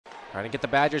Trying to get the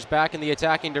Badgers back in the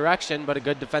attacking direction, but a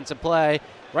good defensive play.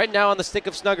 Right now on the stick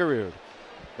of Snuggerud.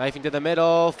 Knifing to the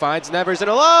middle, finds Nevers and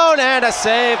alone, and a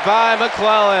save by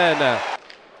McClellan.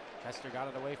 Hester got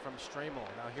it away from Stramel.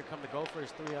 Now here come the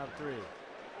Gophers 3-on-3.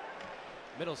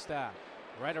 Middlestadt,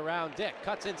 right around Dick,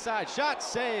 cuts inside, shot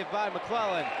saved by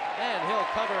McClellan, and he'll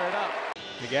cover it up.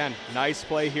 Again, nice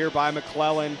play here by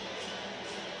McClellan.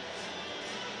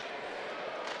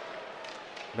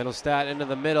 Middlestadt into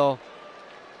the middle.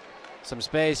 Some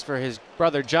space for his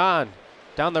brother John.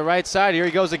 Down the right side, here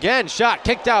he goes again. Shot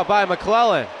kicked out by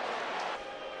McClellan.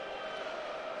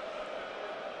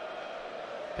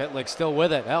 Pitlick still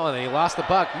with it. Oh, and he lost the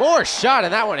puck. More shot,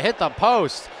 and that one hit the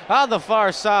post on the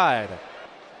far side.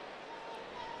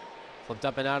 Flipped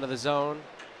up and out of the zone.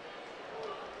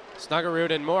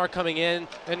 Snuggerud and Moore coming in.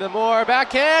 Into Moore,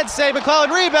 backhand, save, McClellan,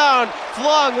 rebound,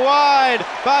 flung wide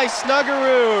by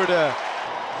Snuggerud.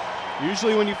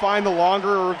 Usually when you find the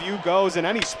longer a review goes in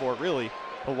any sport, really,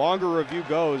 the longer a review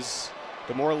goes,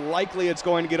 the more likely it's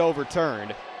going to get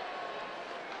overturned.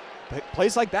 But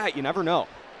plays like that, you never know.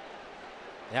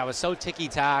 Yeah, it was so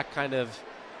ticky-tack, kind of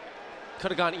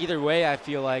could have gone either way, I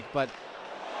feel like, but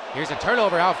here's a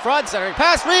turnover out front, centering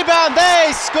pass, rebound,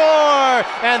 they score!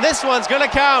 And this one's gonna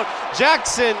count.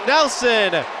 Jackson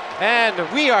Nelson,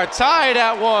 and we are tied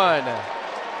at 1.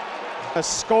 A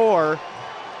score.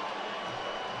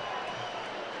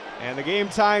 And the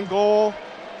game-tying goal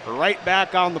right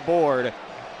back on the board.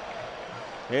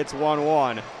 It's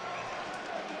 1-1.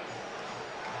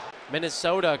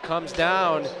 Minnesota comes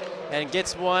down and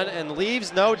gets one and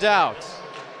leaves no doubt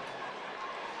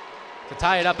to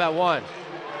tie it up at 1.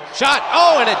 Shot,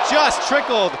 oh, and it just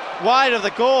trickled wide of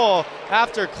the goal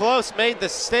after Close made the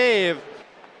save.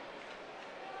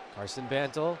 Carson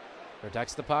Bantle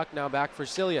protects the puck, now back for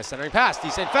Cilia, centering pass,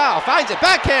 decent foul, finds it,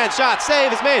 backhand shot,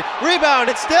 save is made, rebound,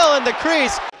 it's still in the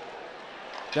crease.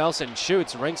 Nelson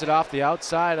shoots, rings it off the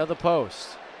outside of the post.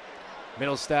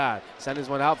 Middlestadt sends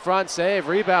one out front, save,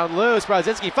 rebound loose,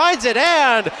 Brodzinski finds it,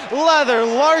 and leather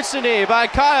larceny by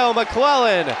Kyle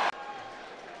McClellan.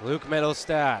 Luke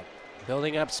Middlestadt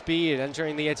building up speed,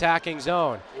 entering the attacking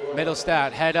zone.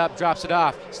 Middlestadt, head up, drops it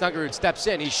off. Snuggerud steps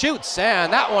in, he shoots,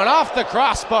 and that one off the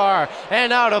crossbar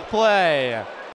and out of play.